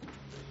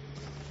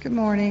Good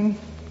morning.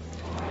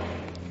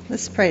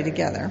 Let's pray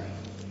together.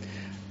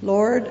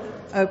 Lord,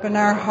 open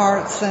our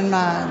hearts and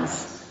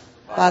minds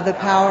by the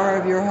power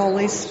of your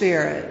Holy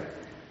Spirit,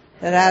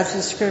 that as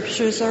the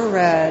Scriptures are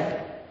read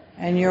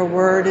and your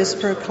word is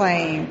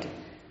proclaimed,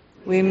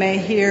 we may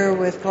hear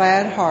with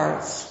glad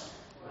hearts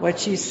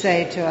what you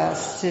say to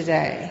us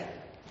today.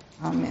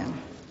 Amen.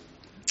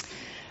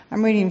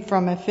 I'm reading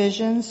from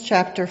Ephesians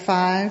chapter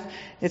 5.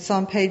 It's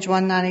on page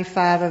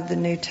 195 of the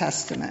New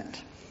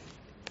Testament.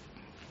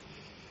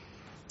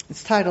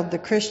 It's titled, The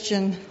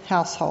Christian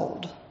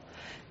Household.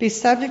 Be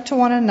subject to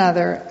one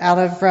another out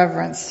of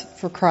reverence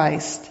for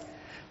Christ.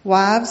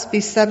 Wives, be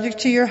subject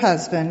to your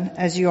husband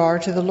as you are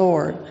to the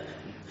Lord.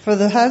 For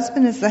the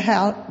husband is the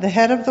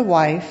head of the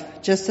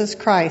wife, just as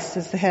Christ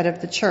is the head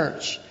of the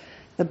church,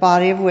 the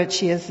body of which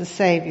he is the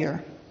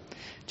Savior.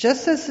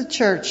 Just as the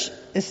church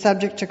is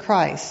subject to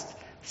Christ,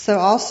 so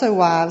also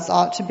wives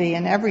ought to be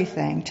in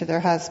everything to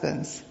their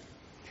husbands.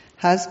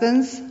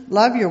 Husbands,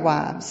 love your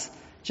wives,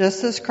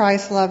 just as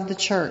Christ loved the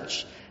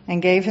church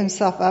and gave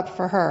himself up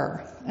for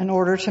her, in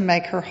order to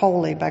make her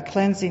holy by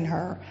cleansing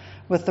her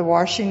with the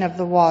washing of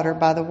the water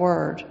by the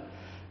word,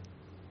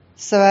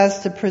 so as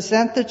to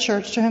present the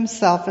church to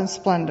himself in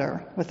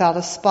splendor, without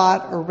a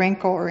spot or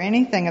wrinkle or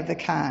anything of the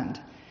kind.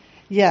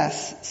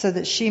 Yes, so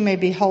that she may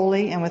be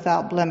holy and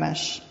without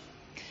blemish.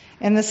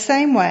 In the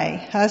same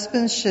way,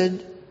 husbands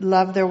should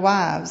love their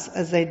wives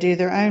as they do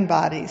their own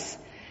bodies.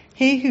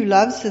 He who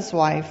loves his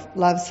wife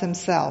loves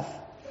himself.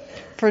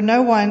 For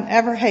no one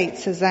ever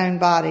hates his own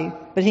body,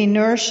 but he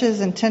nourishes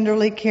and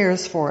tenderly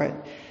cares for it,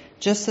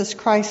 just as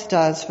Christ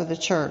does for the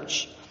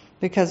church,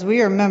 because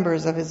we are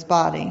members of his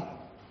body.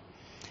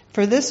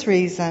 For this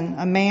reason,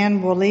 a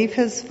man will leave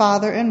his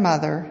father and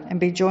mother and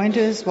be joined to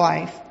his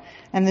wife,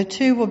 and the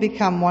two will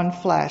become one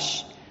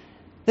flesh.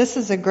 This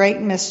is a great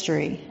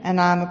mystery,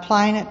 and I am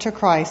applying it to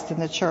Christ and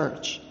the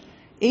church.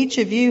 Each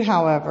of you,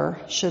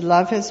 however, should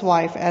love his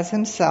wife as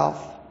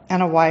himself,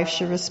 and a wife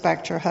should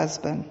respect her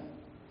husband.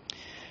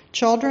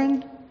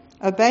 Children,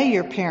 obey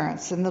your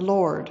parents in the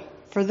Lord,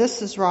 for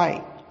this is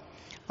right.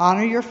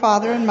 Honor your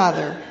father and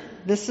mother.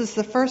 This is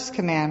the first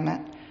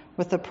commandment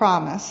with a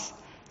promise,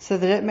 so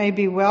that it may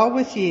be well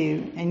with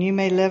you and you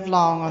may live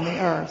long on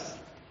the earth.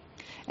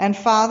 And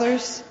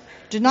fathers,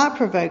 do not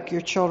provoke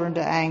your children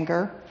to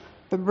anger,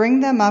 but bring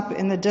them up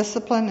in the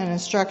discipline and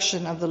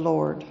instruction of the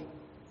Lord.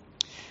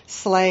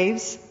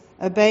 Slaves,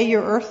 obey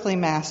your earthly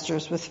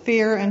masters with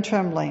fear and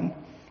trembling,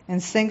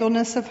 in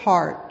singleness of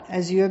heart,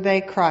 as you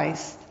obey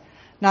Christ,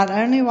 not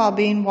only while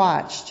being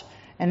watched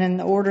and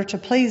in order to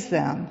please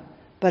them,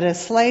 but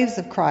as slaves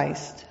of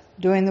Christ,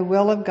 doing the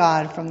will of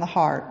God from the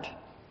heart.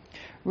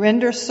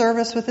 Render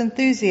service with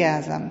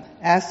enthusiasm,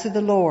 as to the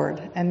Lord,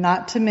 and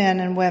not to men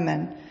and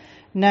women,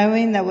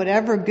 knowing that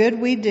whatever good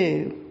we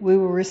do, we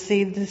will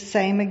receive the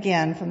same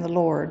again from the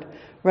Lord,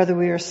 whether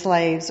we are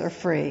slaves or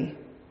free.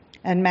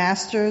 And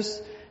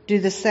masters, do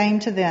the same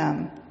to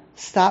them.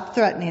 Stop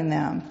threatening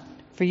them,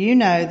 for you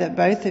know that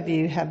both of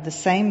you have the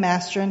same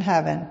master in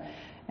heaven,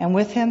 and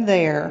with him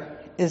there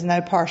is no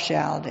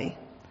partiality.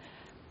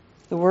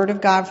 The word of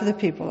God for the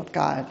people of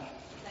God.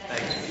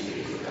 Thanks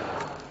be to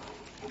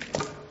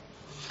God.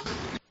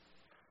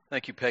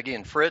 Thank you, Peggy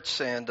and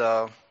Fritz. And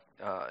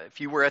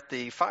if you were at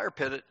the fire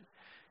pit a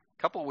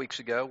couple of weeks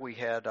ago, we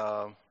had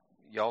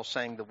y'all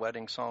sang the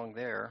wedding song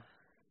there,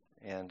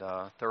 and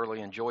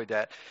thoroughly enjoyed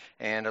that.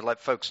 And I'd let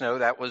folks know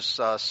that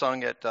was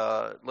sung at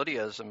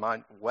Lydia's and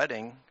my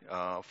wedding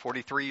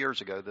 43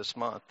 years ago this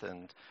month,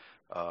 and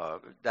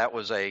that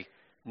was a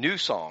new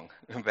song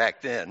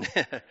back then,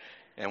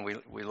 and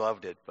we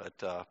loved it.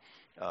 But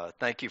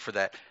thank you for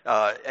that.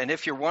 And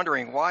if you're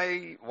wondering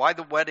why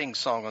the wedding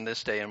song on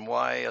this day and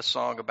why a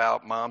song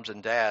about moms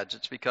and dads,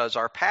 it's because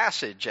our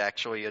passage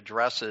actually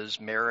addresses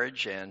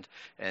marriage and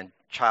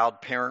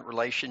child-parent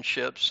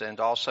relationships and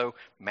also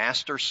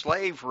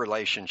master-slave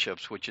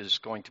relationships, which is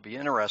going to be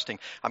interesting.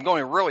 I'm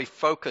going to really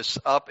focus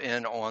up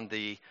in on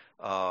the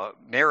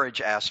marriage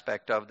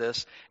aspect of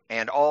this,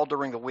 and all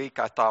during the week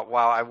I thought,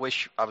 wow, I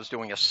wish I was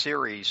doing a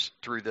series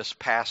through this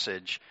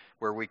passage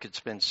where we could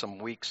spend some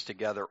weeks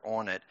together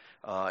on it.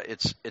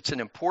 It's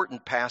an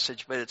important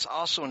passage, but it's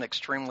also an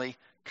extremely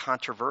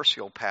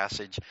controversial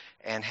passage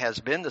and has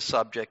been the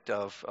subject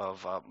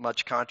of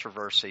much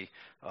controversy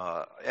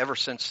ever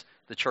since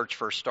the church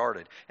first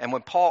started. And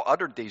when Paul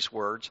uttered these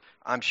words,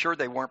 I'm sure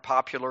they weren't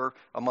popular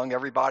among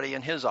everybody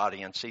in his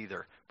audience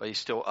either, but he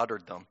still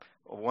uttered them.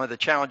 One of the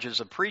challenges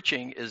of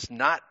preaching is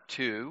not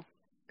to,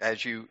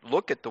 as you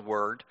look at the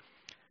word,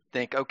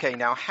 think, okay,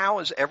 now how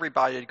is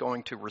everybody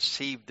going to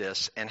receive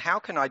this? And how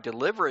can I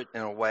deliver it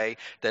in a way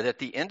that at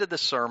the end of the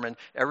sermon,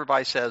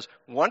 everybody says,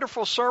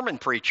 wonderful sermon,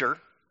 preacher?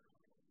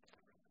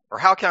 Or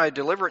how can I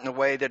deliver it in a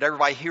way that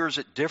everybody hears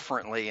it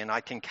differently and I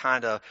can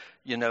kind of,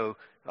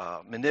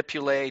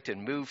 manipulate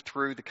and move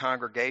through the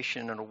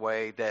congregation in a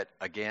way that,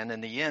 again,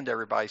 in the end,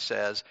 everybody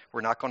says,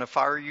 we're not going to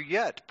fire you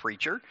yet,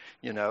 preacher.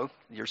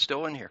 You're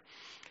still in here.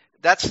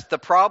 that's the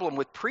problem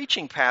with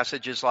preaching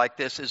passages like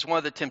this. Is one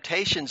of the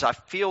temptations I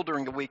feel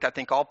during the week, I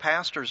think all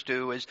pastors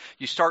do, is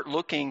you start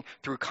looking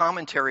through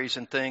commentaries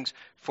and things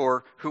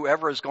for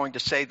whoever is going to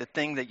say the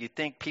thing that you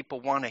think people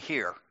want to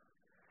hear.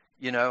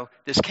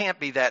 This can't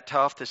be that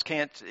tough. This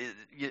can't,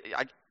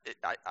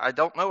 I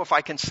don't know if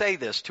I can say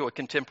this to a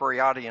contemporary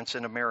audience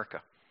in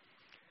America.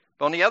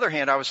 But on the other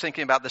hand, I was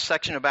thinking about the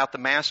section about the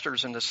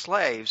masters and the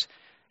slaves.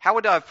 How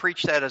would I have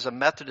preached that as a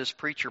Methodist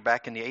preacher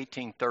back in the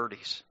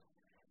 1830s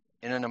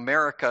in an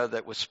America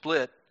that was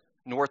split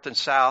north and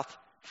south,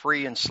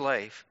 free and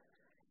slave?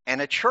 And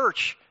a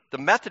church, the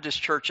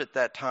Methodist church at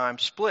that time,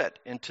 split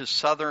into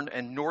southern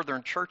and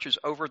northern churches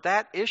over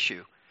that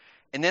issue.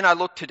 And then I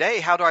look today,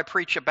 how do I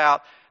preach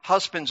about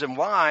husbands and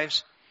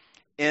wives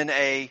in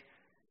a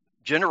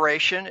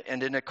generation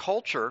and in a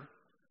culture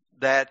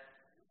that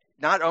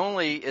not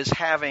only is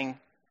having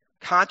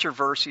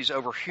controversies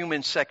over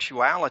human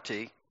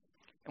sexuality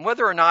and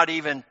whether or not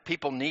even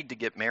people need to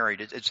get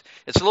married. It's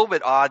a little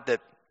bit odd that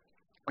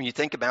when you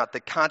think about the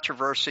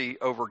controversy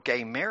over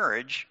gay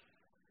marriage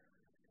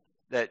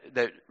that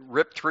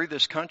ripped through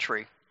this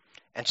country,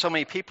 and so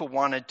many people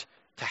wanted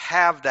to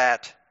have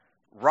that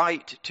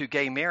right to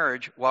gay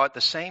marriage, while at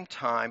the same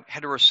time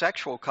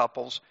heterosexual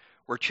couples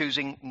were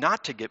choosing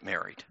not to get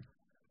married,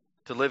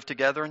 to live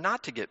together and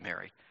not to get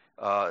married.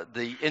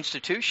 The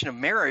institution of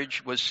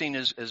marriage was seen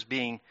as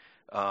being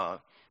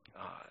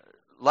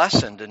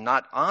lessened and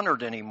not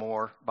honored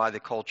anymore by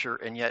the culture,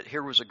 and yet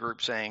here was a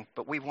group saying,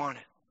 but we want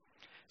it.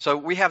 So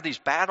we have these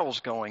battles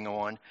going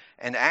on,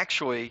 and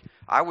actually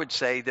I would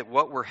say that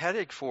what we're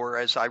headed for,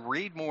 as I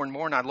read more and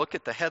more and I look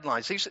at the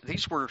headlines,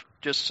 these were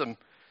just some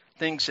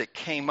things that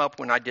came up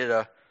when I did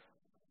a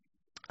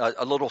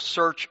little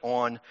search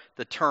on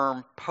the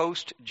term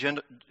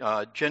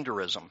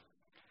post-genderism.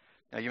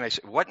 Now you may say,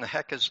 what in the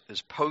heck is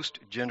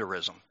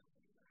post-genderism?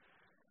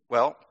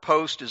 Well,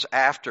 post is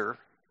after,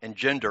 and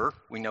gender,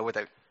 we know what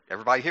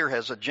everybody here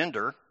has a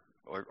gender,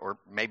 or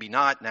maybe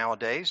not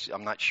nowadays,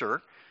 I'm not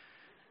sure.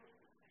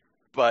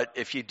 But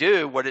if you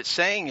do, what it's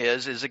saying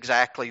is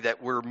exactly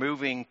that we're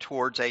moving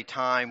towards a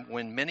time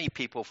when many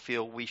people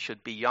feel we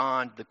should be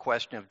beyond the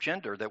question of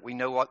gender, that we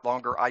no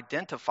longer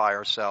identify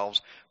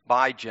ourselves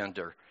by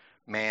gender,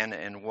 man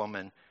and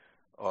woman,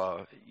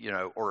 or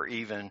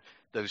even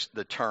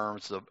the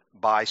terms, the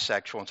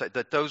bisexual, and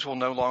that those will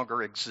no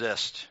longer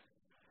exist.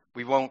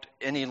 We won't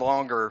any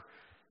longer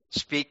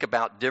speak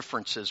about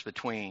differences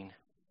between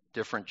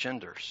different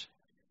genders,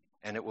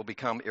 and it will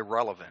become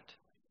irrelevant.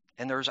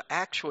 And there are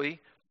actually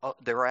a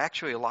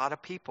lot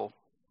of people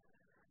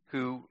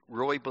who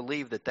really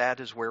believe that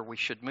is where we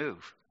should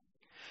move.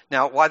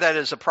 Now, why that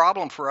is a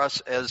problem for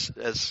us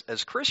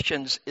as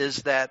Christians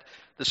is that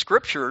the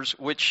Scriptures,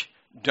 which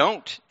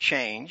don't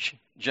change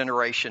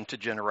generation to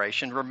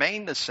generation,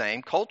 remain the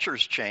same.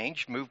 Cultures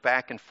change, move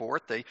back and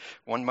forth.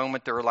 One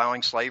moment they're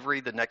allowing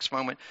slavery, the next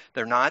moment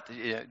they're not.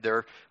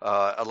 They're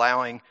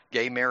allowing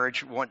gay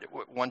marriage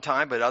one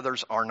time, but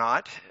others are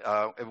not.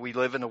 We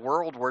live in a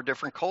world where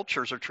different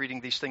cultures are treating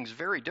these things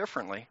very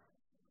differently.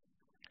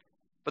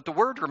 But the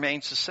Word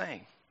remains the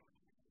same.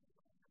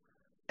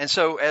 And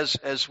so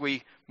as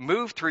we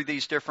move through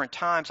these different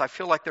times, I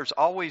feel like there's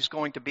always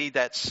going to be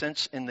that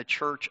sense in the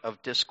church of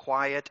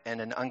disquiet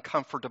and an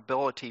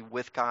uncomfortability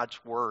with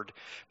God's Word,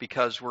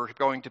 because we're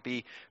going to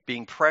be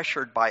being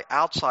pressured by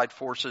outside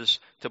forces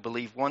to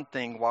believe one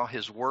thing while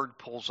His Word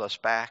pulls us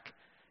back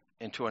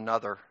into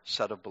another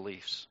set of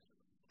beliefs.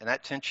 And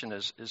that tension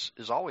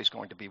is always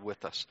going to be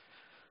with us.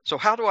 So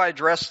how do I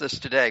address this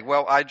today?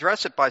 Well, I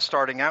address it by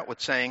starting out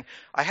with saying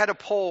I had a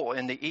poll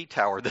in the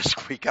E-Tower this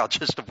week. I'll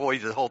just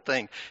avoid the whole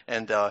thing.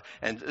 And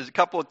there's a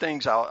couple of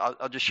things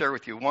I'll just share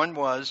with you. One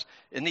was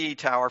in the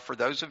E-Tower, for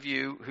those of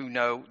you who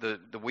know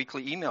the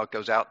weekly email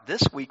goes out,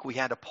 this week we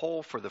had a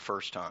poll for the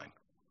first time.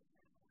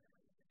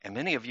 And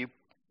many of you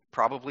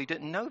probably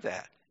didn't know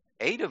that.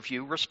 8 of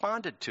you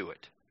responded to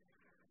it.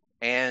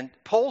 And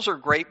polls are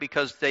great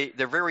because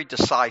they're very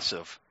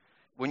decisive.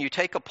 When you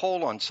take a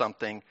poll on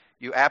something,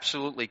 you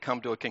absolutely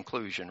come to a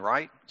conclusion,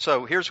 right?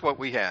 So here's what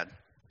we had.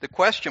 The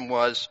question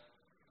was,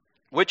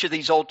 which of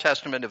these Old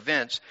Testament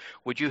events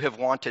would you have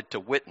wanted to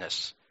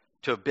witness,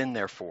 to have been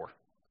there for?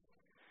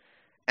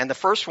 And the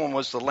first one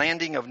was the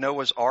landing of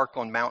Noah's Ark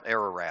on Mount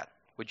Ararat.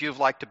 Would you have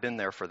liked to have been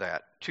there for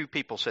that? 2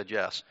 people said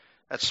yes.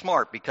 That's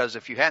smart, because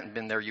if you hadn't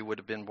been there, you would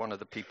have been one of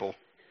the people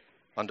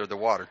under the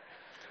water.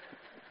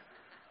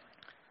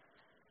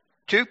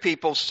 2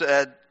 people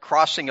said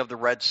crossing of the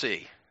Red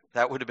Sea.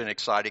 That would have been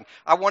exciting.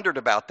 I wondered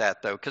about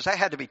that, though, because that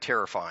had to be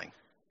terrifying.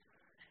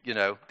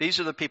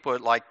 These are the people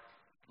that like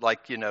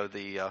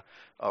the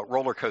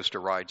roller coaster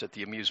rides at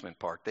the amusement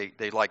park.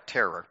 They like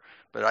terror.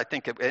 But I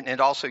think, and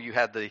also you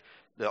had the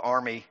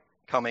army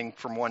coming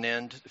from one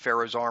end,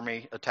 Pharaoh's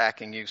army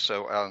attacking you.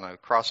 So, I don't know,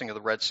 crossing of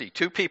the Red Sea.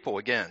 2 people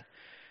again.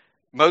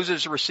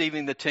 Moses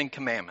receiving the 10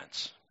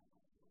 Commandments.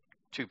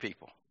 2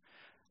 people.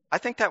 I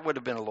think that would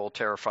have been a little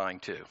terrifying,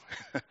 too.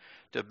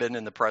 To have been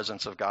in the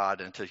presence of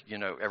God and to,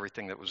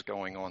 everything that was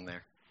going on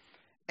there.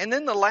 And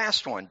then the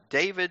last one,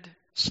 David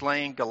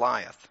slaying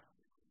Goliath.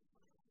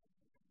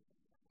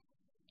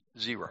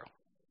 0.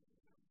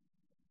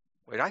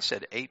 Wait, I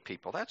said 8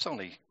 people. That's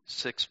only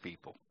 6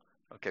 people.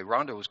 Okay,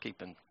 Rhonda was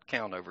keeping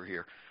count over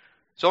here.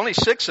 So only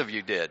 6 of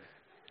you did.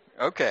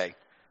 Okay.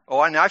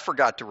 Oh, and I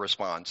forgot to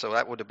respond, so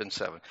that would have been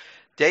 7.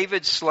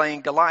 David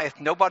slaying Goliath.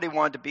 Nobody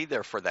wanted to be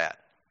there for that.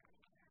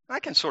 I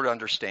can sort of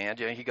understand.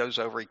 You know, he goes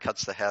over, he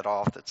cuts the head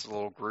off. That's a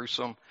little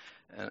gruesome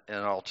and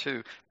all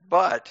too.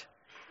 But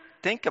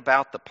think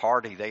about the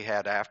party they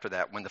had after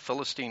that when the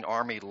Philistine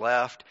army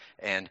left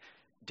and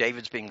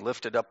David's being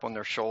lifted up on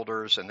their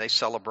shoulders and they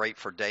celebrate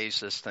for days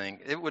this thing.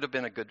 It would have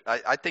been a good,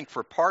 I think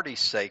for party's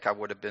sake, I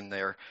would have been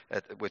there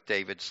with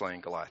David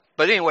slaying Goliath.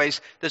 But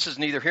anyways, this is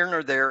neither here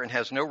nor there and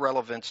has no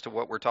relevance to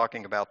what we're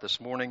talking about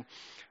this morning.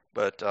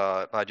 But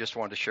I just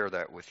wanted to share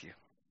that with you.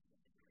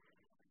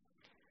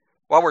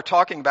 While we're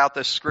talking about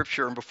this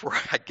scripture, and before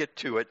I get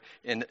to it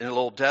in a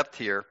little depth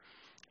here,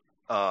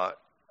 I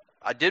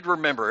did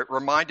remember, it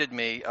reminded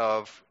me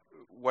of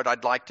what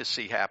I'd like to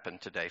see happen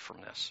today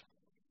from this.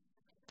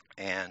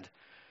 And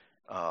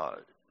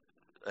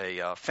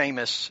a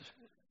famous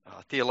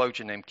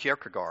theologian named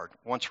Kierkegaard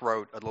once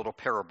wrote a little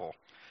parable,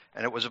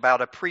 and it was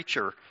about a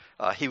preacher.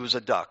 He was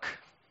a duck,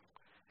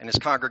 and his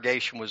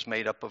congregation was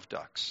made up of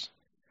ducks.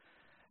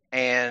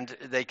 And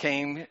they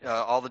came,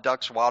 all the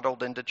ducks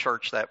waddled into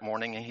church that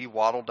morning, and he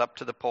waddled up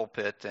to the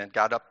pulpit and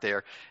got up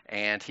there,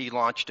 and he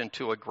launched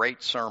into a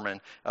great sermon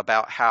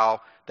about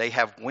how they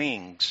have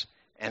wings,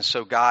 and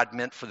so God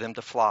meant for them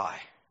to fly.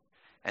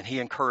 And he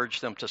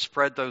encouraged them to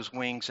spread those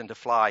wings and to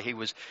fly. He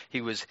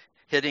was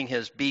hitting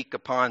his beak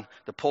upon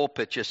the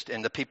pulpit,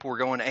 and the people were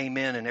going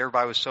amen, and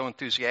everybody was so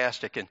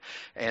enthusiastic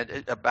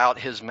and about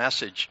his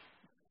message.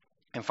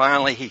 And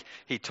finally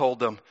he told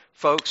them,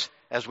 folks,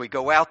 as we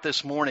go out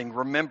this morning,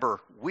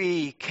 remember,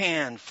 we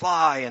can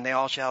fly. And they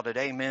all shouted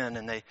amen,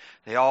 and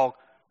they all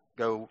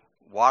go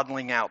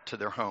waddling out to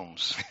their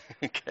homes.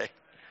 Okay.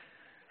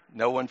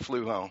 No one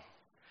flew home.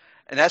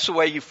 And that's the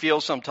way you feel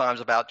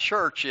sometimes about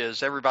church,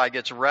 is everybody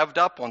gets revved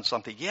up on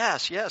something.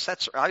 Yes,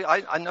 that's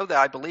I know that,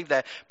 I believe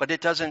that, but it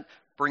doesn't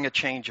bring a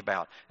change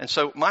about. And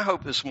so my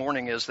hope this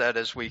morning is that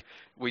as we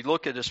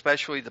look at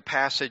especially the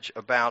passage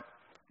about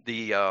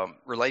the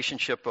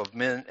relationship of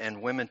men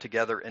and women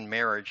together in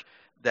marriage,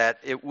 that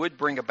it would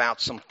bring about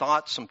some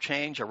thoughts, some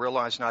change. I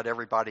realize not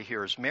everybody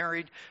here is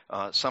married.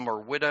 Some are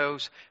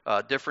widows,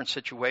 different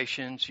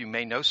situations. You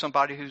may know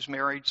somebody who's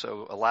married,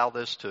 so allow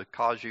this to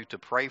cause you to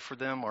pray for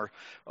them or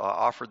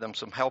offer them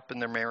some help in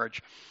their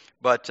marriage.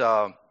 But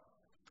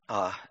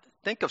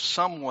think of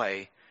some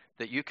way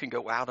that you can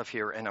go out of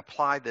here and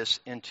apply this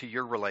into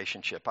your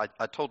relationship.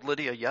 I told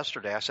Lydia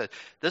yesterday, I said,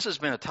 this has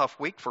been a tough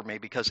week for me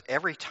because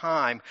every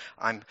time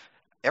I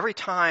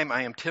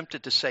am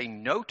tempted to say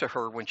no to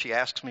her when she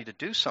asks me to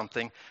do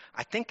something,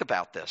 I think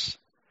about this,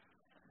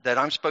 that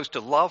I'm supposed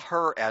to love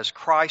her as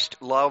Christ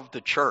loved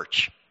the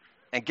church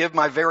and give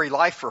my very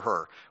life for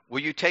her.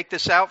 Will you take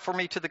this out for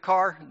me to the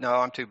car? No,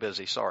 I'm too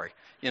busy. Sorry.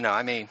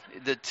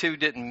 The two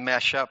didn't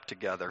mesh up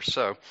together.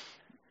 So,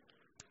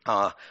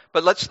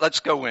 but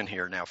let's go in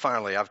here now.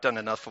 Finally, I've done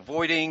enough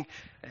avoiding,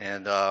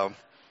 and are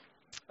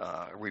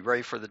we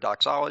ready for the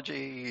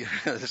doxology?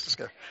 This is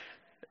good.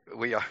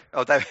 We are.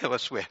 Oh, that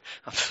was sweet.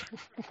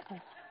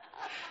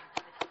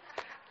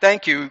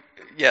 Thank you.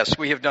 Yes,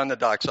 we have done the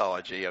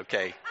doxology.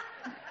 Okay.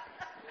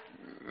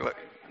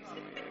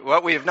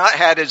 What we have not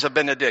had is a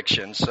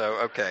benediction.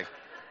 So, okay.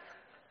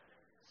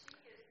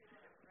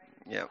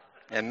 Yeah,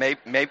 and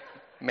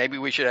maybe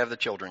we should have the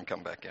children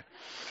come back in.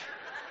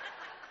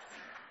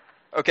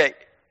 Okay.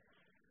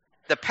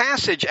 The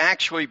passage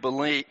actually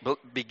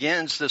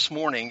begins this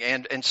morning,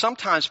 and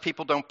sometimes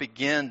people don't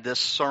begin this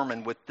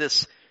sermon with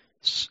this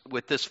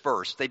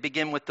verse. They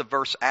begin with the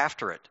verse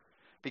after it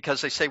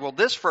because they say, well,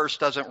 this verse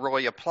doesn't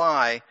really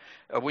apply.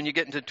 When you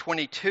get into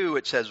 22,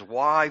 it says,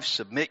 wives,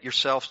 submit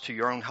yourselves to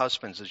your own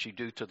husbands as you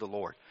do to the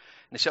Lord.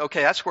 And they say,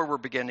 okay, that's where we're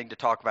beginning to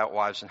talk about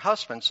wives and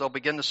husbands. So they'll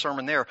begin the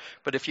sermon there.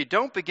 But if you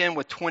don't begin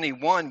with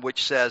 21,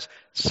 which says,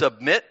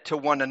 submit to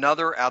one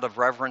another out of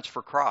reverence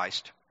for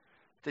Christ,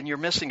 then you're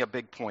missing a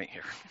big point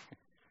here.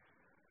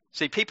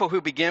 See, people who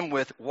begin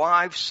with,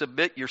 wives,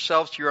 submit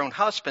yourselves to your own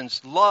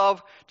husbands,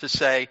 love to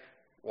say,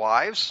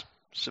 wives,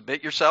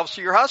 submit yourselves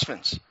to your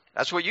husbands.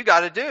 That's what you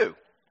got to do.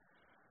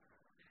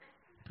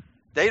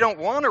 They don't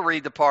want to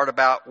read the part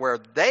about where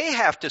they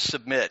have to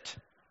submit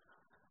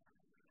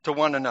to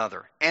one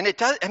another.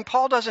 And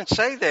Paul doesn't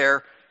say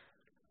there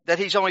that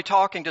he's only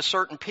talking to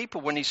certain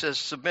people when he says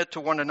submit to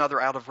one another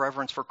out of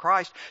reverence for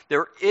Christ.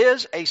 There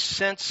is a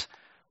sense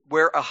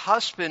where a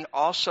husband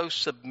also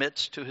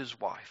submits to his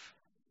wife.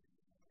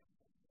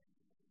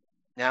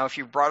 Now, if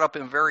you're brought up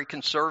in a very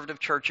conservative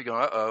church, you go,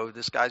 uh-oh,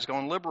 this guy's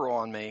going liberal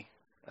on me.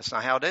 That's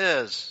not how it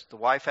is. The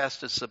wife has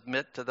to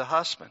submit to the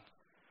husband.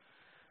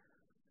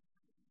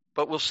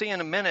 But we'll see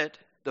in a minute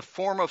the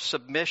form of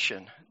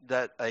submission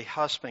that a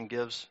husband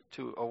gives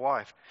to a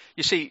wife.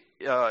 You see,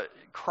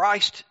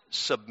 Christ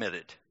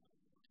submitted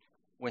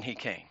when he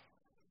came.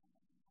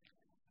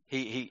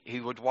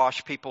 He would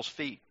wash people's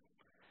feet.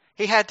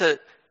 He had to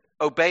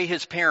obey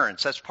his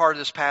parents. That's part of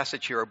this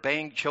passage here.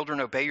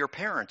 Children, obey your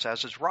parents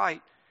as is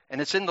right.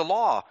 And it's in the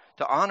law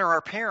to honor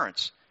our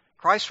parents.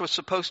 Christ was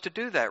supposed to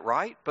do that,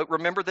 right? But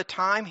remember the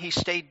time he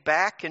stayed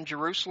back in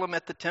Jerusalem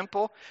at the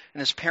temple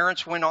and his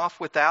parents went off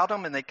without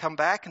him and they come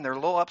back and they're a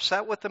little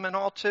upset with him and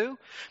all too?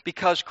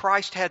 Because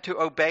Christ had to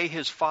obey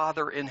his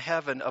Father in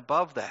heaven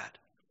above that.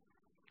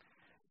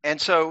 And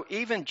so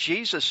even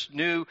Jesus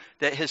knew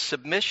that his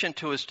submission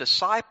to his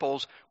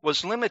disciples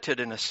was limited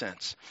in a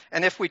sense.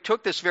 And if we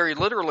took this very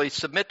literally,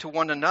 submit to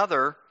one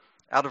another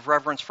out of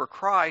reverence for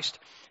Christ,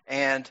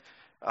 and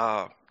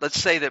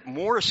let's say that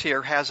Morris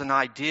here has an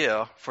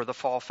idea for the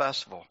fall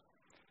festival.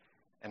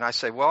 And I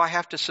say, well, I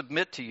have to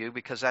submit to you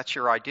because that's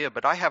your idea,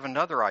 but I have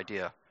another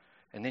idea.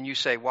 And then you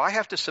say, well, I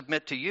have to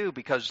submit to you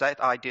because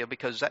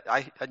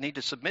I need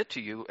to submit to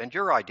you and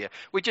your idea.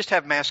 We just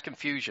have mass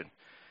confusion.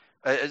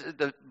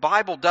 The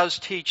Bible does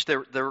teach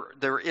there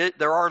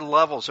are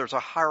levels. There's a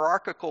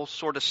hierarchical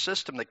sort of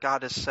system that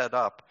God has set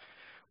up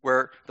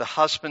where the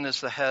husband is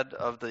the head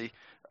of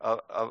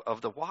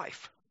the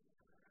wife.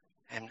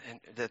 And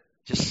that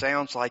just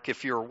sounds like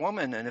if you're a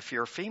woman and if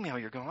you're a female,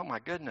 you're going, oh my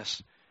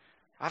goodness,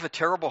 I have a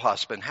terrible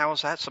husband. How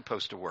is that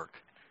supposed to work?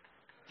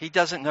 He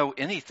doesn't know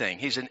anything.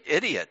 He's an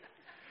idiot.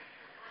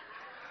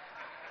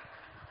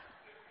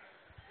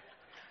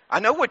 I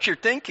know what you're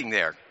thinking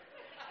there.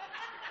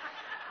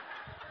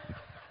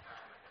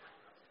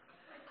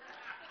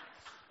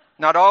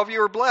 Not all of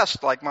you are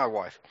blessed like my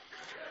wife.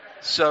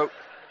 So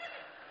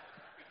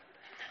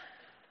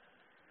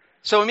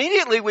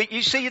immediately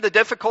you see the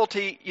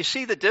difficulty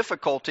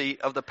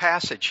of the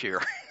passage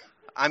here.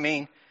 I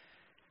mean,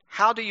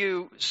 how do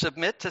you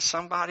submit to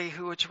somebody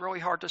who it's really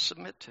hard to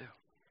submit to?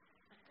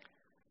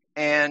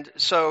 And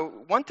so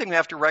one thing we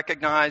have to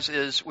recognize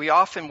is we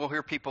often will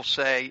hear people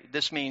say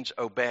this means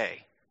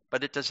obey,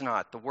 but it does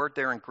not. The word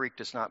there in Greek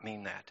does not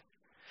mean that.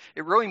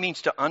 It really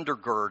means to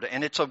undergird,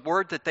 and it's a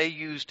word that they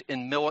used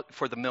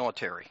for the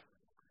military.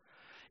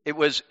 It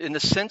was in the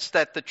sense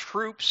that the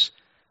troops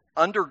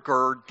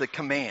undergird the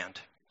command.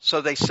 So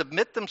they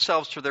submit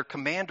themselves to their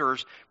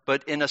commanders,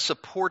 but in a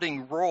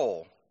supporting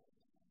role.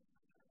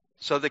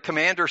 So the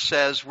commander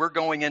says, we're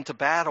going into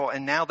battle,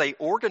 and now they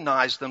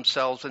organize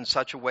themselves in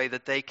such a way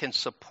that they can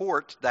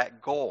support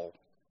that goal.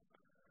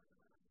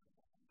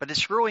 But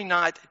it's really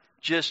not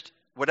just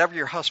whatever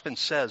your husband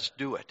says,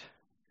 do it.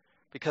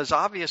 Because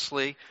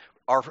obviously,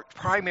 our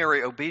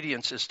primary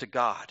obedience is to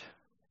God.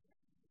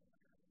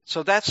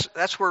 So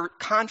that's where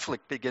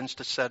conflict begins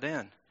to set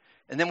in.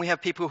 And then we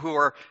have people who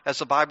are, as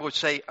the Bible would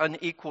say,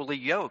 unequally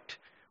yoked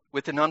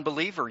with an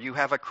unbeliever. You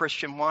have a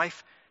Christian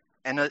wife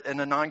and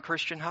a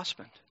non-Christian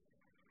husband.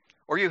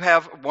 Or you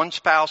have one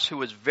spouse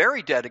who is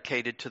very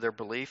dedicated to their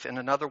belief and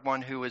another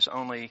one who is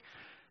only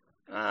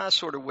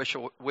sort of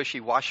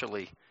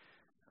wishy-washily.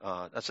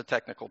 That's a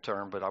technical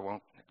term, but I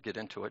won't get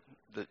into it.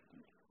 That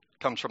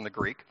comes from the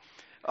Greek.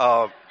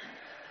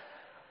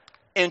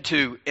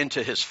 Into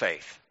his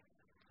faith.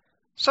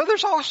 So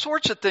there's all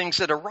sorts of things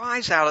that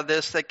arise out of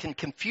this that can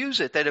confuse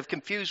it, that have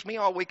confused me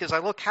all week as I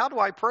look, how do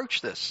I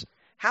approach this?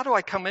 How do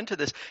I come into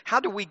this?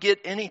 How do we get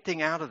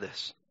anything out of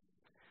this?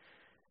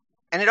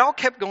 And it all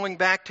kept going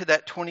back to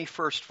that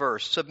 21st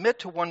verse. Submit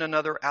to one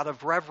another out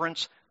of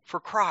reverence for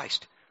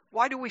Christ.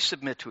 Why do we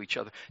submit to each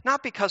other?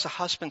 Not because a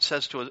husband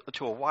says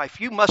to a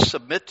wife, you must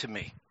submit to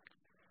me.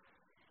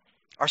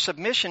 Our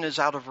submission is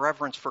out of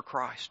reverence for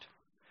Christ.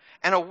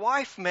 And a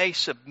wife may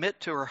submit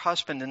to her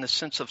husband in the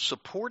sense of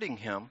supporting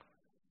him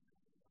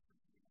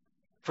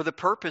for the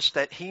purpose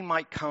that he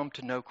might come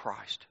to know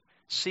Christ.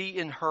 See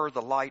in her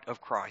the light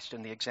of Christ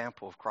and the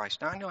example of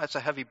Christ. Now, I know that's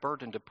a heavy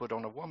burden to put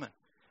on a woman.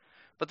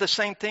 But the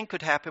same thing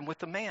could happen with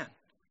the man.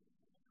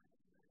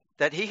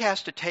 That he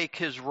has to take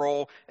his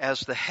role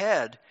as the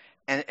head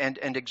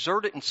and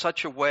exert it in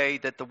such a way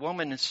that the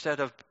woman, instead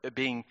of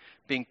being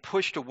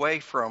pushed away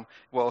from,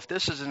 well, if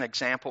this is an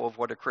example of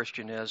what a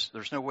Christian is,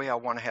 there's no way I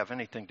want to have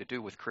anything to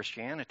do with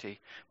Christianity.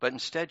 But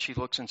instead she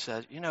looks and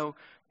says,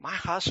 my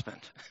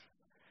husband,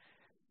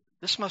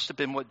 this must have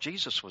been what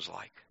Jesus was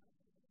like.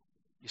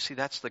 You see,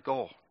 that's the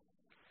goal.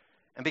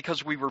 And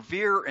because we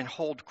revere and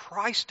hold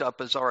Christ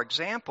up as our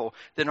example,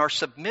 then our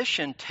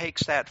submission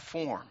takes that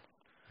form.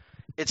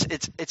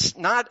 It's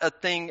not a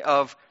thing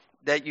of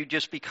that you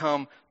just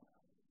become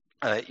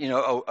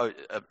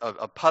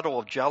a puddle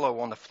of jello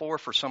on the floor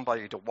for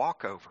somebody to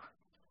walk over.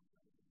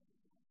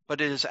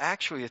 But it is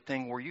actually a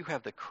thing where you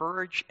have the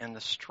courage and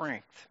the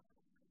strength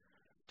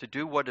to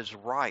do what is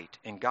right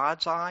in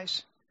God's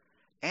eyes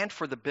and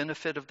for the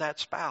benefit of that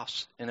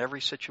spouse in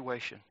every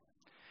situation.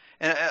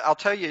 And I'll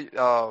tell you,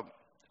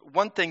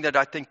 one thing that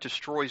I think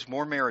destroys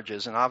more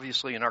marriages, and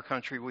obviously in our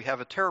country we have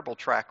a terrible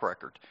track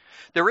record.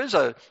 There is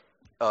a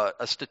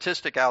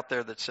statistic out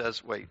there that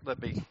says,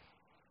 let me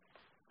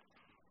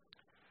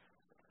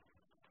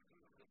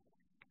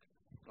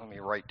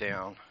write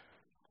down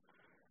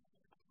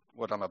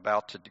what I'm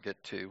about to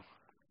get to,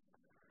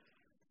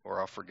 or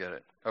I'll forget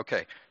it.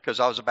 Okay, because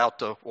I was about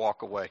to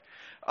walk away.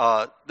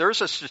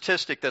 There's a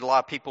statistic that a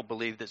lot of people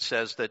believe that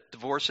says that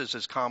divorce is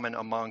as common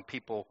among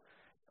people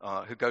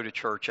who go to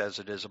church as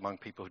it is among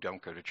people who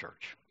don't go to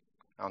church.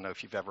 I don't know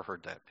if you've ever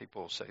heard that.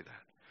 People will say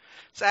that.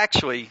 It's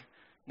actually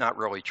not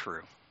really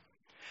true.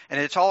 And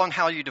it's all in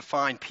how you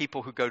define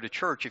people who go to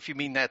church. If you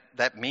mean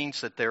that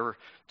means that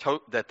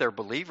they're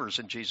believers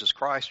in Jesus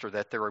Christ or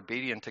that they're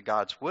obedient to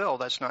God's will,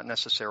 that's not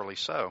necessarily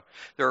so.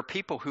 There are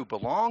people who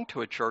belong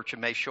to a church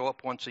and may show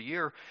up once a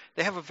year.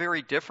 They have a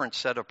very different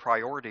set of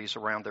priorities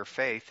around their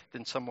faith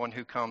than someone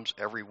who comes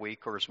every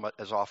week or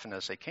as often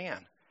as they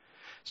can.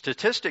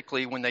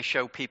 Statistically, when they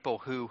show people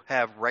who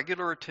have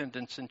regular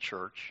attendance in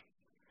church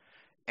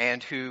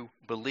and who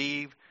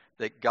believe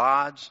that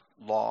God's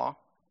law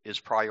is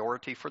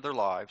priority for their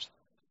lives,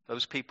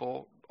 those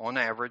people, on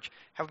average,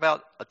 have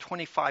about a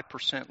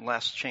 25%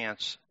 less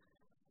chance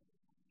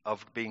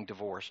of being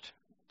divorced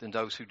than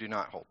those who do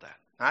not hold that.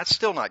 Now, that's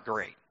still not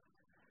great,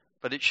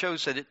 but it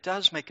shows that it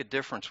does make a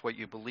difference what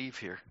you believe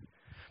here.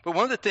 But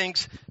one of the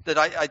things that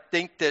I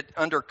think that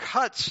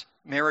undercuts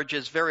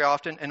marriages very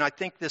often, and I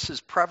think this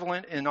is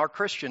prevalent in our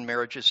Christian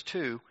marriages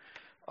too,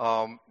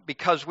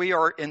 because we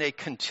are in a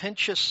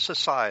contentious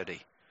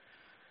society.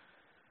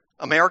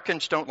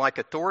 Americans don't like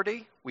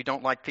authority. We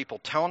don't like people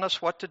telling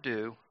us what to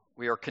do.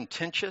 We are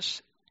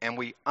contentious, and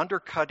we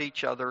undercut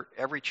each other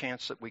every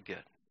chance that we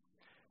get.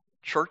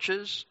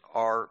 Churches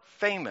are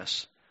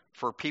famous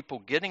for people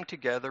getting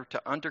together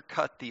to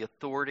undercut the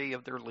authority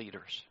of their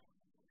leaders.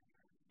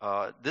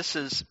 This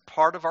is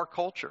part of our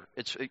culture.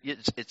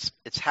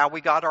 It's how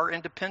we got our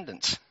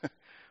independence.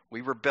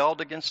 We rebelled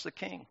against the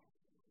king.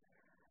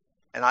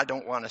 And I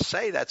don't want to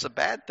say that's a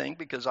bad thing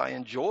because I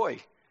enjoy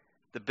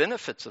the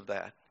benefits of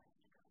that.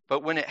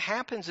 But when it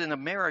happens in a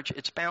marriage,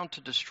 it's bound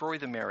to destroy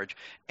the marriage.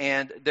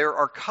 And there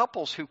are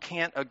couples who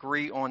can't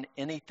agree on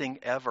anything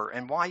ever.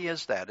 And why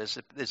is that? Is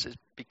it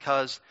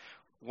because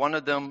one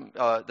of them,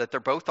 that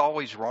they're both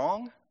always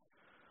wrong?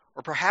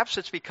 Or perhaps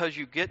it's because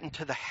you get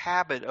into the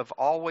habit of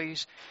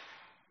always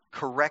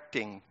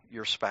correcting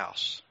your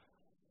spouse.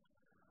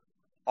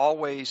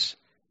 Always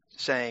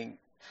saying,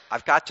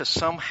 I've got to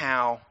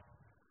somehow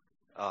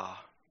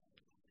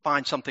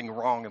find something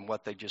wrong in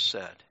what they just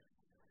said.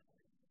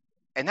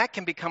 And that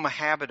can become a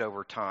habit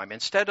over time.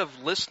 Instead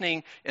of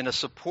listening in a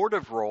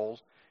supportive role,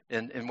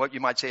 in what you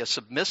might say a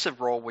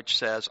submissive role, which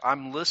says,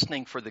 I'm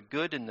listening for the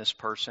good in this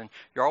person,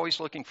 you're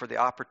always looking for the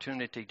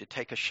opportunity to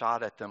take a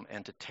shot at them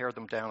and to tear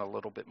them down a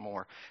little bit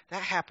more.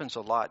 That happens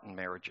a lot in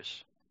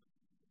marriages.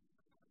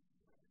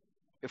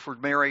 If we're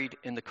married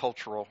in the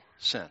cultural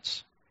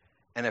sense,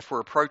 and if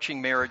we're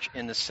approaching marriage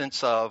in the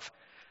sense of,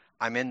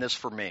 I'm in this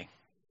for me.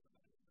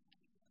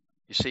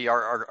 You see,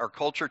 our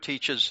culture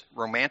teaches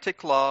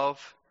romantic love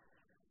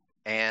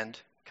and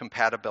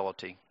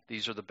compatibility.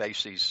 These are the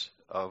bases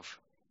of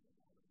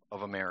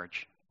a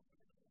marriage.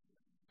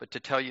 But to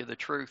tell you the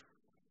truth,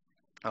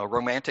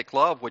 romantic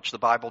love, which the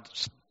Bible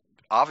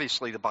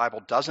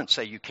doesn't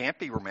say you can't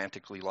be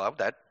romantically loved.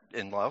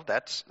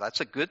 That's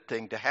a good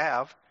thing to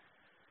have.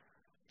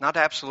 Not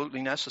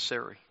absolutely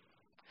necessary.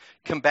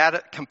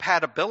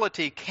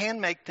 Compatibility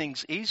can make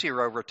things easier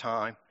over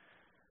time.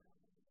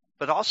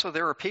 But also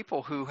there are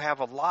people who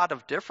have a lot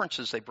of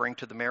differences they bring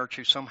to the marriage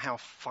who somehow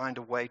find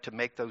a way to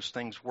make those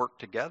things work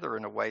together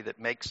in a way that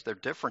makes their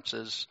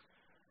differences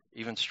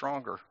even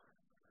stronger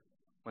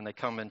when they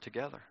come in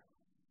together.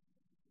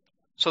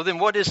 So then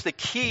what is the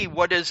key?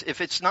 If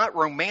it's not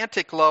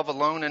romantic love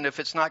alone and if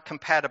it's not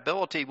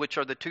compatibility, which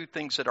are the two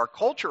things that our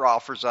culture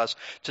offers us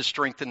to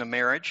strengthen a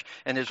marriage,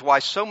 and is why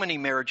so many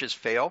marriages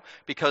fail,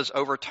 because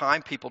over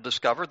time people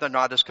discover they're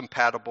not as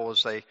compatible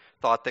as they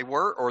thought they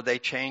were, or they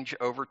change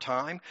over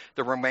time.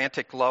 The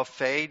romantic love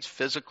fades,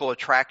 physical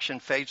attraction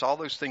fades, all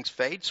those things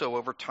fade, so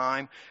over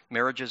time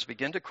marriages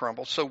begin to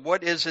crumble. So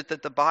what is it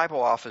that the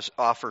Bible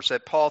offers,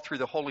 that Paul through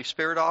the Holy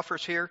Spirit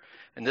offers here?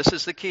 And this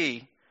is the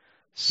key.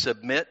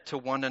 Submit to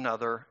one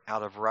another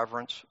out of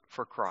reverence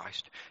for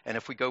Christ. And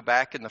if we go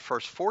back in the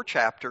first 4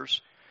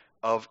 chapters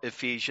of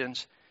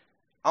Ephesians,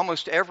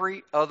 almost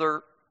every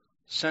other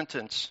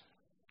sentence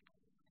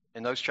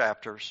in those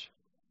chapters,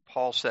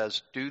 Paul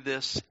says, do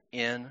this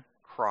in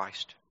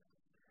Christ.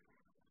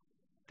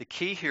 The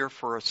key here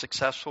for a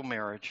successful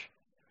marriage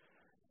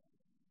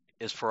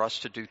is for us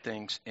to do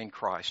things in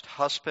Christ.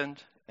 Husband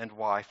and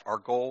wife, our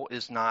goal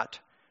is not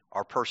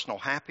our personal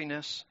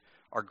happiness.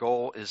 Our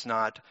goal is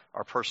not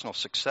our personal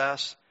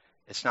success.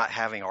 It's not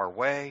having our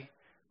way,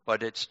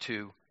 but it's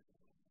to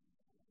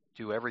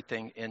do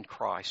everything in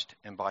Christ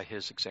and by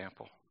His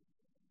example.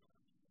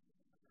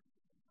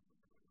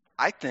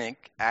 I think,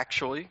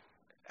 actually,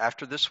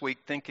 after this week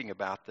thinking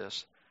about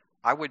this,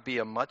 I would be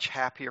a much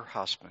happier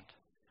husband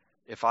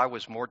if I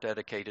was more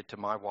dedicated to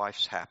my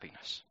wife's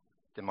happiness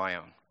than my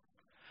own.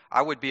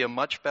 I would be a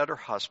much better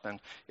husband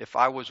if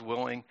I was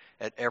willing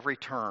at every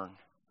turn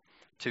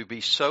to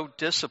be so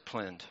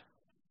disciplined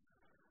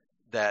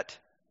that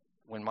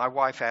when my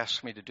wife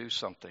asks me to do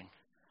something,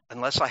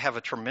 unless I have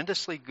a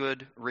tremendously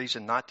good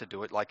reason not to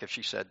do it, like if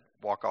she said,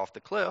 walk off the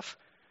cliff,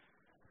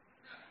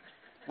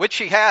 which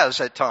she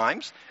has at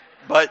times,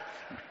 but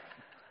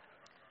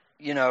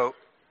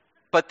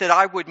that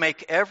I would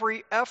make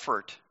every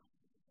effort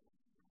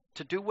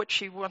to do what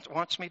she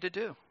wants me to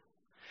do.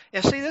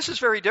 And see, this is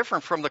very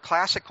different from the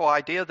classical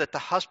idea that the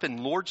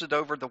husband lords it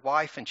over the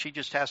wife and she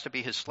just has to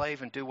be his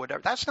slave and do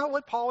whatever. That's not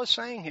what Paul is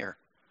saying here.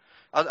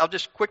 I'll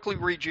just quickly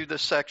read you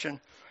this section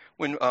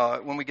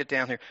when we get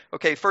down here.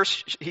 Okay,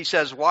 first he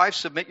says, wives,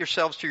 submit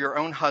yourselves to your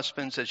own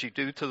husbands as you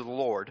do to the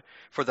Lord.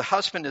 For the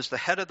husband is the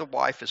head of the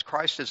wife, as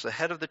Christ is the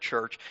head of the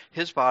church,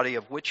 his body,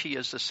 of which he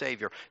is the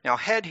Savior. Now,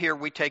 head here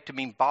we take to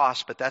mean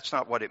boss, but that's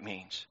not what it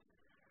means.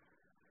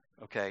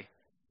 Okay?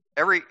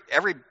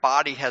 Every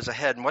body has a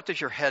head, and what does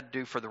your head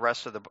do for the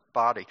rest of the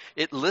body?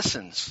 It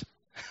listens.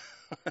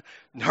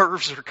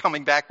 Nerves are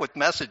coming back with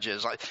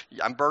messages.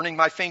 I'm burning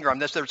my finger.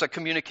 There's a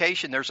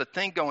communication. There's a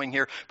thing going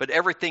here, but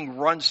everything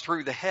runs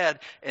through the head,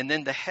 and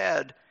then the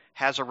head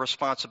has a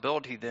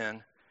responsibility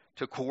then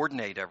to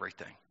coordinate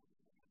everything.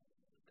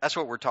 That's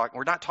what we're talking.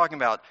 We're not talking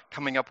about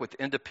coming up with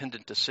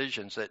independent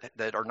decisions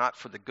that are not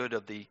for the good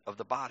of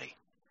the body.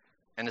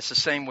 And it's the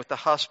same with the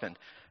husband.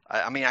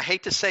 I mean, I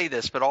hate to say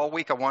this, but all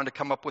week I wanted to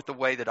come up with a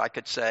way that I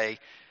could say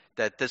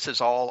that this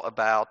is all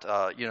about,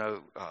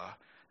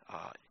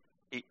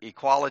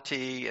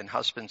 equality and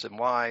husbands and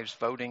wives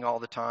voting all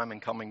the time and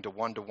coming to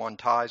one-to-one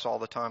ties all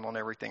the time on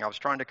everything. I was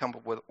trying to come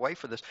up with a way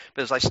for this.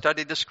 But as I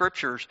studied the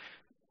scriptures,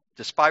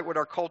 despite what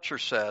our culture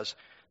says,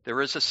 there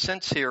is a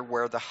sense here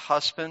where the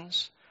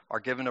husbands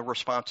are given a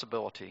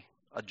responsibility,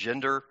 a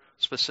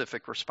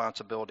gender-specific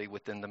responsibility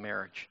within the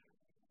marriage.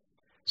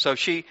 So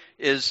she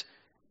is,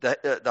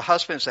 the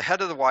husband is the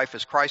head of the wife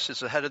as Christ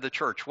is the head of the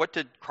church. What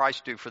did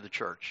Christ do for the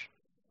church?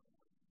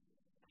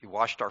 He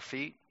washed our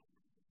feet.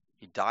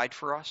 He died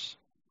for us.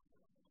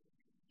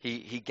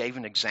 He gave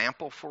an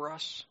example for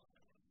us.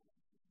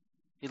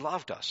 He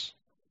loved us.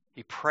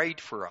 He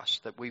prayed for us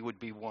that we would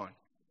be one.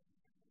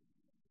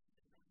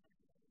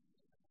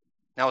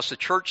 Now, as the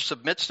church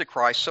submits to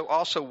Christ, so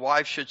also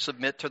wives should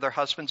submit to their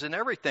husbands in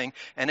everything.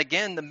 And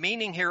again, the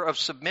meaning here of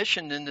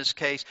submission in this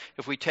case,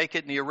 if we take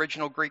it in the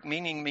original Greek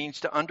meaning, means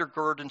to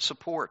undergird and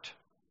support.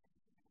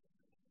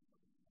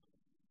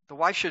 The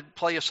wife should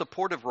play a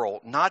supportive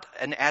role, not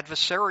an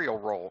adversarial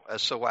role,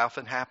 as so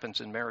often happens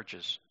in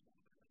marriages,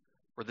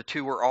 where the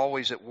two are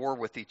always at war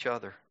with each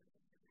other.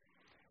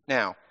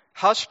 Now,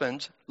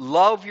 husbands,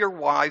 love your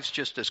wives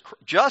just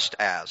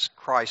as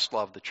Christ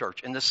loved the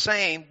church, in the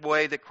same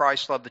way that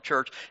Christ loved the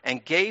church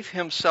and gave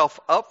himself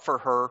up for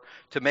her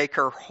to make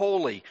her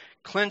holy,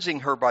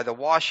 cleansing her by the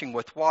washing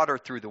with water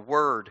through the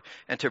word,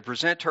 and to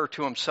present her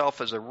to himself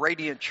as a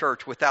radiant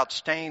church without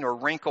stain or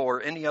wrinkle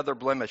or any other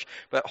blemish,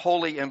 but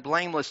holy and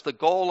blameless. The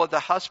goal of the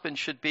husband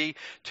should be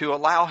to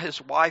allow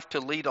his wife to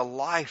lead a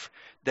life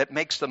that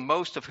makes the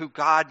most of who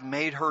God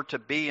made her to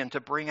be and to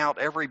bring out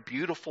every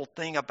beautiful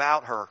thing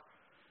about her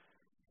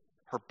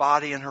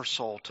body and her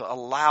soul, to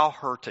allow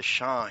her to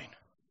shine.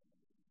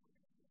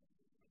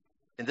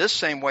 In this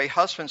same way,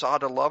 husbands ought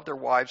to love their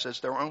wives as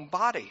their own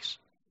bodies.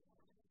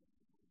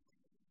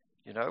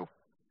 You know,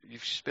 you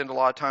spend a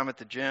lot of time at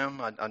the gym.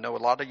 I know a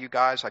lot of you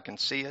guys, I can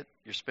see it.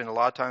 You spend a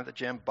lot of time at the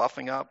gym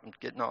buffing up and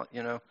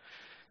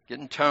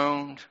getting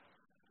toned.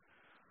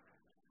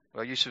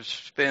 Well, you should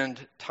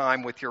spend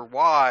time with your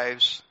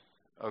wives,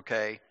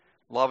 okay,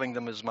 loving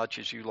them as much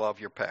as you love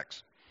your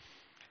pecs.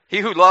 He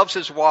who loves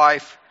his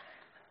wife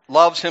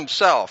loves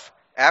himself.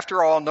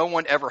 After all, no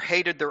one ever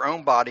hated their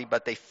own body,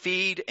 but they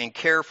feed and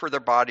care for their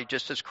body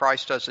just as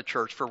Christ does the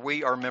church, for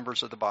we are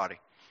members of the body.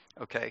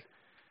 Okay?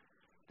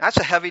 That's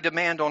a heavy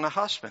demand on a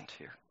husband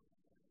here.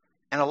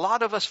 And a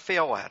lot of us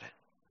fail at it.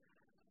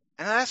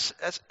 And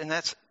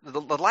that's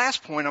the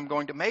last point I'm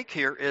going to make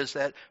here is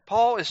that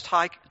Paul is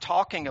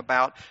talking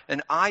about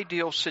an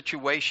ideal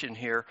situation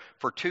here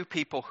for two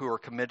people who are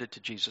committed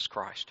to Jesus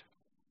Christ.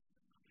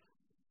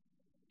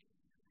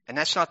 And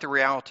that's not the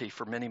reality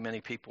for many, many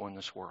people in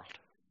this world.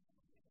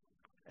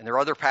 And there are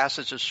other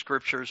passages of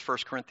scriptures, 1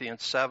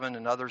 Corinthians 7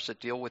 and others that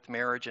deal with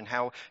marriage and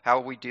how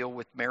we deal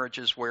with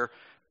marriages where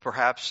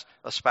perhaps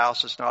a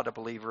spouse is not a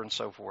believer and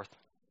so forth.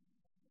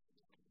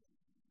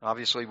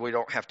 Obviously, we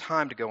don't have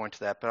time to go into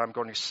that, but I'm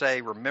going to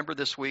say, remember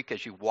this week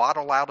as you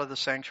waddle out of the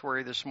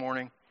sanctuary this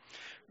morning,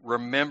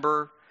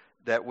 remember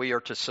that we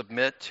are to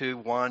submit to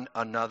one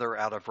another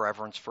out of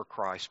reverence for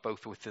Christ,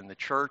 both within the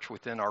church,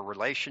 within our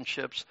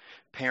relationships,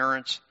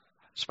 parents,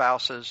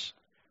 spouses,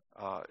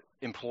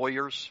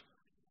 employers.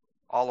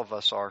 All of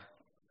us are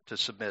to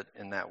submit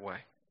in that way.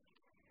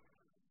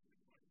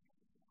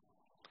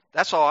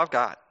 That's all I've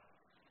got.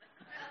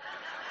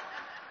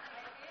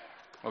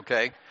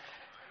 Okay?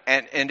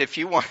 And if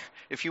you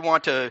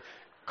want to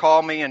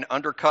call me and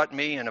undercut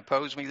me and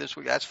oppose me this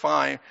week, that's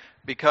fine,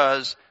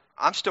 because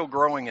I'm still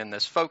growing in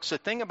this. Folks, the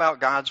thing about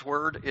God's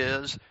Word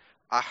is,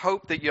 I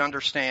hope that you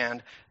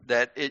understand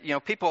that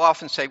people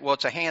often say, well,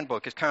 it's a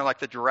handbook. It's kind of like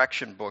the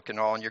direction book and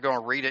all, and you're going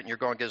to read it and you're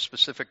going to get a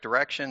specific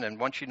direction, and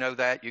once you know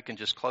that, you can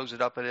just close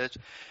it up at it.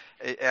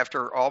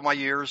 After all my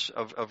years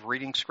of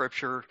reading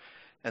Scripture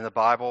and the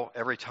Bible,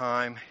 every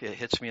time it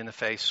hits me in the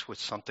face with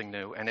something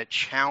new, and it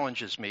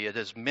challenges me. It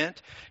is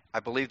meant, I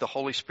believe the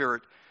Holy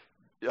Spirit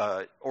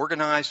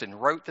organized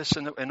and wrote this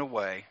in a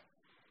way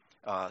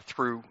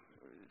through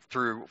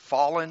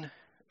fallen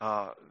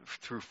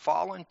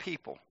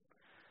people,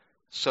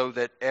 so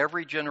that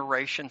every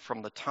generation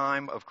from the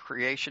time of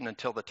creation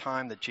until the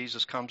time that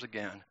Jesus comes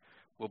again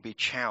will be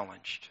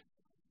challenged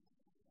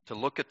to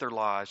look at their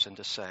lives and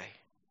to say,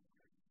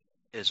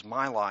 is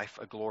my life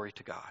a glory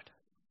to God?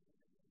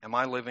 Am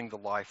I living the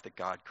life that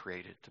God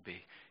created it to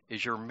be?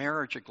 Is your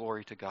marriage a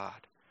glory to God?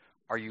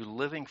 Are you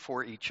living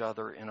for each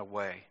other in a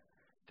way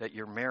that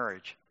your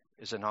marriage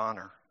is an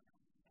honor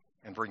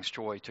and brings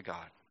joy to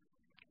God?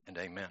 And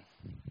amen.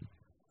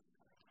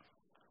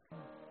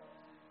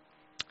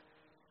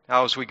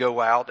 Now, as we go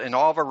out in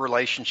all of our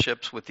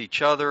relationships with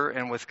each other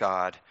and with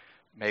God,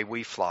 may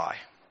we fly.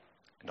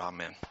 And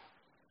amen.